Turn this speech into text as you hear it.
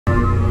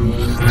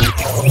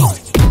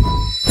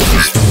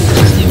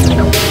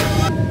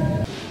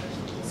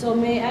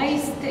may I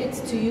state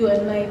to you,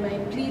 and my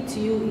plea to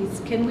you is,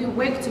 can we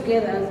work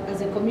together as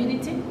a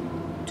community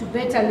to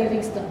better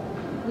Livingstone?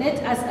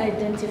 Let us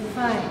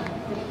identify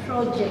the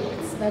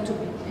projects that will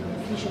be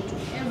beneficial to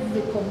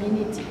every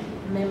community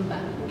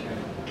member,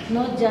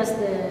 not just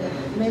the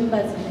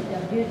members in the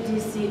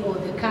WDC or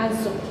the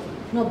council,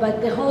 no,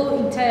 but the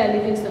whole entire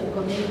Livingstone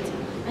community.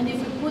 And if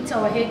we put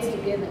our heads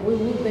together, we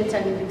will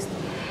better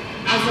Livingstone.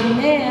 As a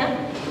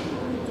mayor,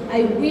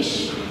 I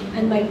wish,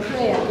 and my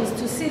prayer is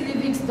to see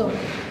Livingstone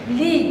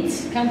lead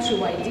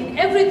countrywide in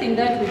everything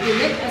that we do.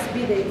 Let us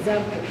be the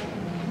example.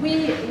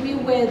 We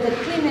were the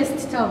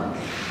cleanest town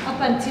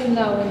up until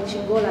now when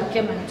Chingola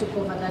came and took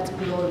over that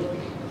glory.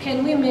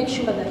 Can we make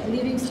sure that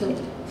Livingstone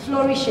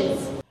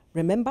flourishes?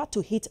 Remember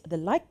to hit the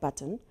like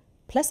button,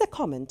 place a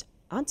comment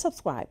and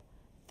subscribe.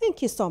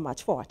 Thank you so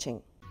much for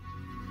watching.